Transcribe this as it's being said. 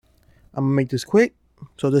I'm gonna make this quick.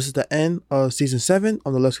 So this is the end of season 7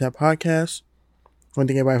 of the Let's Cap podcast. I want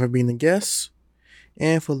to thank everybody for being a guest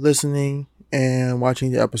and for listening and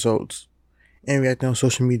watching the episodes and reacting on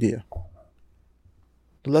social media.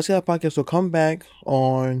 The Let's Cap podcast will come back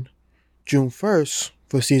on June 1st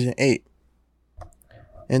for season 8.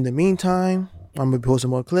 In the meantime, I'm going to be posting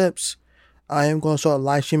more clips. I am going to start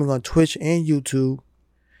live streaming on Twitch and YouTube.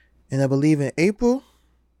 And I believe in April,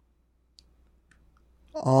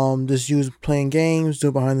 just use playing games,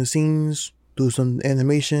 do behind the scenes, do some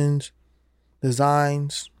animations,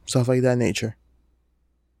 designs, stuff like that nature.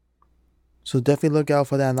 So definitely look out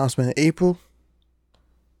for that announcement in April.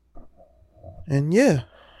 And yeah,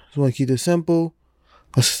 just want to keep this simple.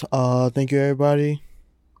 Thank you everybody.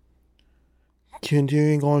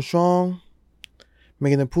 Continuing going strong,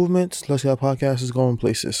 making improvements. Let's Get Podcast is going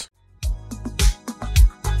places.